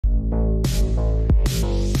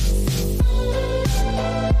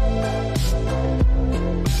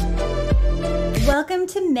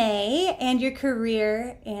welcome to May and your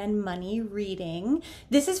career and money reading.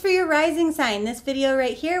 This is for your rising sign. This video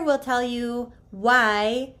right here will tell you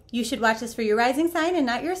why you should watch this for your rising sign and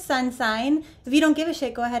not your sun sign. If you don't give a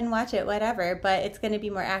shit, go ahead and watch it, whatever, but it's going to be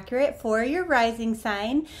more accurate for your rising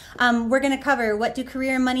sign. We're going to cover what do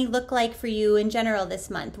career and money look like for you in general this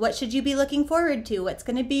month. What should you be looking forward to? What's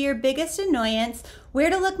going to be your biggest annoyance? Where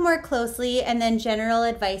to look more closely? And then general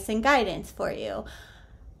advice and guidance for you.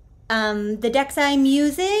 The decks I'm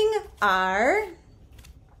using are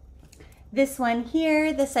this one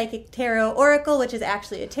here, the Psychic Tarot Oracle, which is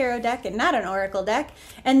actually a tarot deck and not an oracle deck,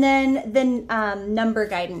 and then the number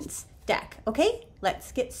guidance deck. Okay,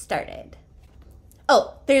 let's get started.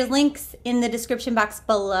 Oh, there's links in the description box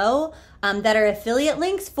below that are affiliate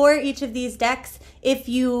links for each of these decks if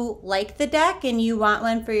you like the deck and you want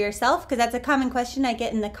one for yourself, because that's a common question I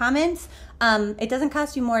get in the comments. It doesn't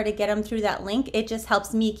cost you more to get them through that link. It just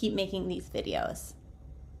helps me keep making these videos.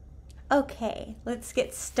 Okay, let's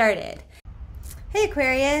get started. Hey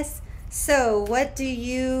Aquarius, so what do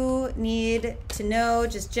you need to know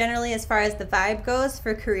just generally as far as the vibe goes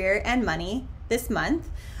for career and money this month?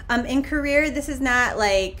 In career, this is not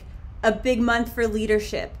like a big month for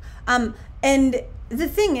leadership. And the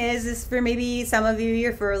thing is for maybe some of you,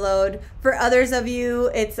 you're furloughed. For others of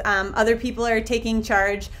you, it's other people are taking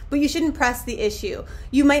charge, but you shouldn't press the issue.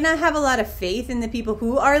 You might not have a lot of faith in the people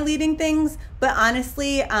who are leading things, but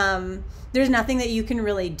honestly, there's nothing that you can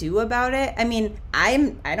really do about it. I mean, I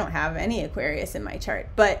don't have any Aquarius in my chart,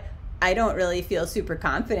 but I don't really feel super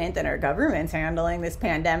confident that our government's handling this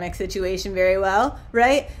pandemic situation very well,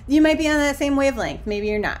 right? You might be on that same wavelength. Maybe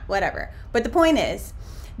you're not, whatever. But the point is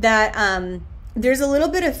that there's a little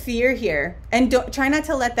bit of fear here, and try not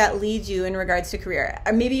to let that lead you in regards to career.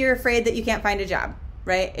 Maybe you're afraid that you can't find a job,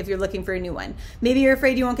 right? If you're looking for a new one. Maybe you're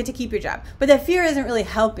afraid you won't get to keep your job. But that fear isn't really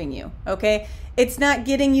helping you, okay? It's not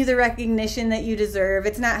getting you the recognition that you deserve.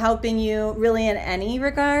 It's not helping you really in any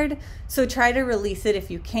regard. So try to release it if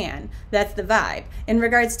you can. That's the vibe. In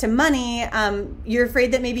regards to money, you're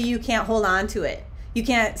afraid that maybe you can't hold on to it. You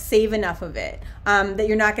can't save enough of it, that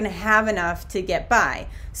you're not going to have enough to get by.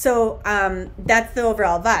 So that's the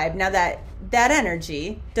overall vibe. Now that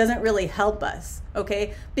energy doesn't really help us,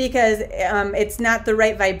 okay? Because it's not the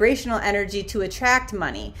right vibrational energy to attract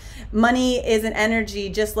money. Money is an energy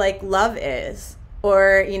just like love is,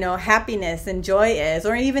 or, you know, happiness and joy is,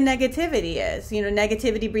 or even negativity is. You know,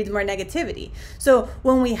 negativity breeds more negativity. So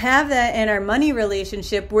when we have that in our money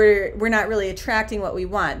relationship, we're not really attracting what we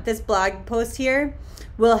want. This blog post here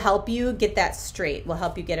will help you get that straight, will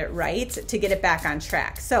help you get it right to get it back on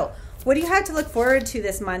track. So what do you have to look forward to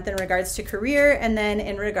this month in regards to career, and then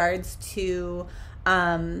in regards to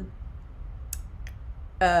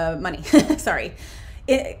money? Sorry.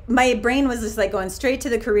 My brain was just like going straight to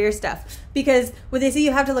the career stuff, because what they say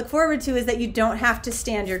you have to look forward to is that you don't have to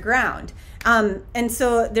stand your ground. And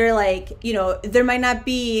so they're like, you know, there might not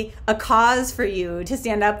be a cause for you to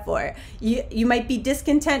stand up for. You might be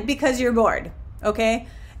discontent because you're bored, okay?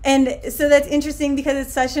 And so that's interesting because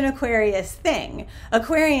it's such an Aquarius thing.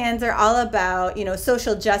 Aquarians are all about, you know,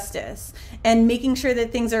 social justice and making sure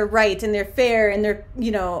that things are right and they're fair and they're,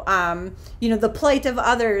 the plight of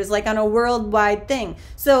others, like on a worldwide thing.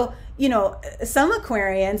 So, you know, some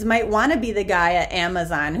Aquarians might want to be the guy at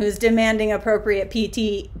Amazon who's demanding appropriate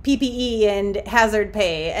PPE and hazard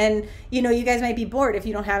pay. And, you know, you guys might be bored if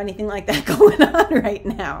you don't have anything like that going on right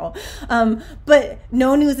now. But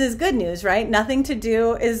no news is good news, right? Nothing to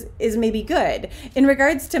do is maybe good. In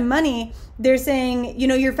regards to money, they're saying, you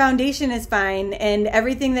know, your foundation is fine and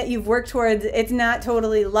everything that you've worked towards, it's not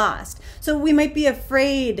totally lost. So we might be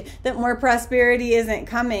afraid that more prosperity isn't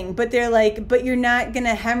coming, but they're like, but you're not going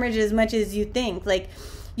to hemorrhage as much as you think. Like,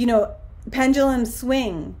 you know, pendulums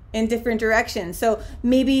swing in different directions. So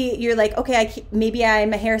maybe you're like, okay, maybe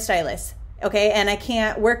I'm a hairstylist, okay, and I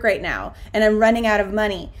can't work right now and I'm running out of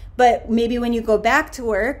money. But maybe when you go back to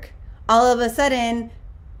work, all of a sudden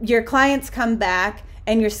your clients come back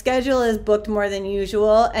and your schedule is booked more than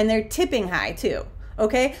usual and they're tipping high too.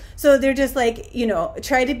 Okay, so they're just like, you know,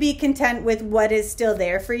 try to be content with what is still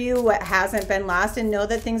there for you, what hasn't been lost, and know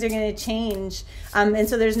that things are going to change. And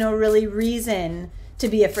so there's no really reason to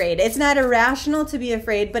be afraid. It's not irrational to be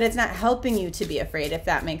afraid, but it's not helping you to be afraid, if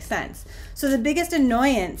that makes sense. So the biggest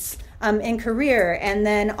annoyance in career, and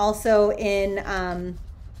then also in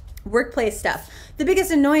workplace stuff, the biggest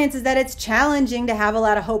annoyance is that it's challenging to have a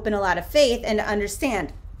lot of hope and a lot of faith and to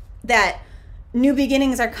understand that new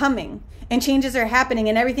beginnings are coming and changes are happening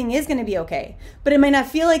and everything is going to be okay. But it might not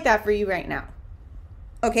feel like that for you right now.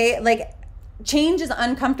 Okay? Like, change is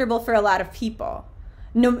uncomfortable for a lot of people.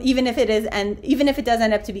 No, even if it is, and even if it does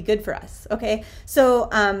end up to be good for us. Okay, so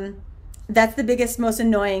that's the biggest, most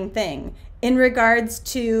annoying thing. In regards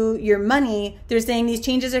to your money, they're saying these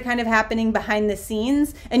changes are kind of happening behind the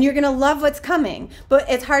scenes and you're gonna love what's coming, but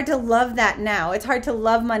it's hard to love that now. It's hard to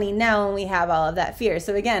love money now when we have all of that fear.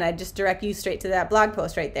 So again, I just direct you straight to that blog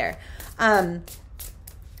post right there.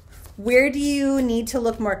 Where do you need to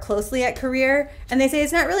look more closely at career? And they say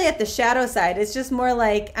it's not really at the shadow side. It's just more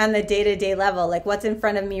like on the day-to-day level, like what's in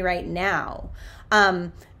front of me right now.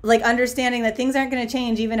 Like understanding that things aren't going to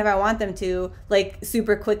change even if I want them to, like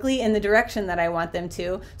super quickly in the direction that I want them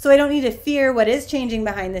to. So I don't need to fear what is changing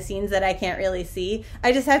behind the scenes that I can't really see.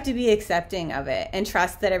 I just have to be accepting of it and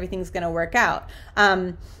trust that everything's going to work out.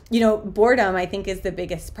 You know, boredom, I think, is the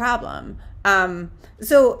biggest problem.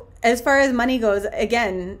 So as far as money goes,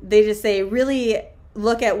 again, they just say really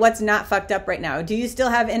look at what's not fucked up right now. Do you still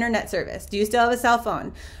have internet service? Do you still have a cell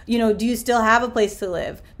phone? You know, do you still have a place to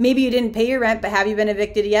live? Maybe you didn't pay your rent, but have you been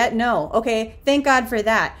evicted yet? No. Okay, thank God for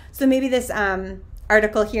that. So maybe this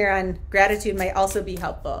article here on gratitude might also be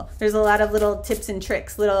helpful. There's a lot of little tips and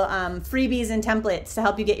tricks, little freebies and templates to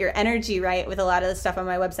help you get your energy right with a lot of the stuff on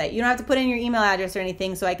my website. You don't have to put in your email address or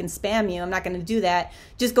anything so I can spam you. I'm not going to do that.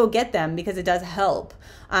 Just go get them because it does help.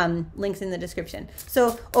 Links in the description.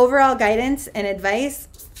 So overall guidance and advice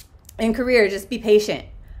in career, just be patient.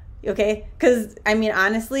 Okay? Because I mean,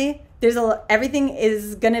 honestly, everything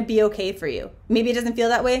is going to be okay for you. Maybe it doesn't feel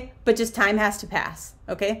that way, but just time has to pass.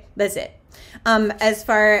 Okay? That's it. As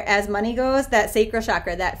far as money goes, that sacral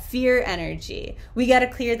chakra, that fear energy, we got to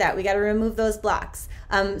clear that. We got to remove those blocks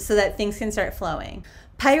so that things can start flowing.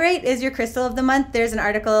 Pyrite is your crystal of the month. There's an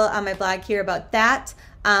article on my blog here about that.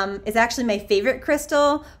 It's actually my favorite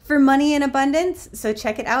crystal for money and abundance. So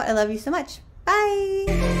check it out. I love you so much.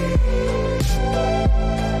 Bye.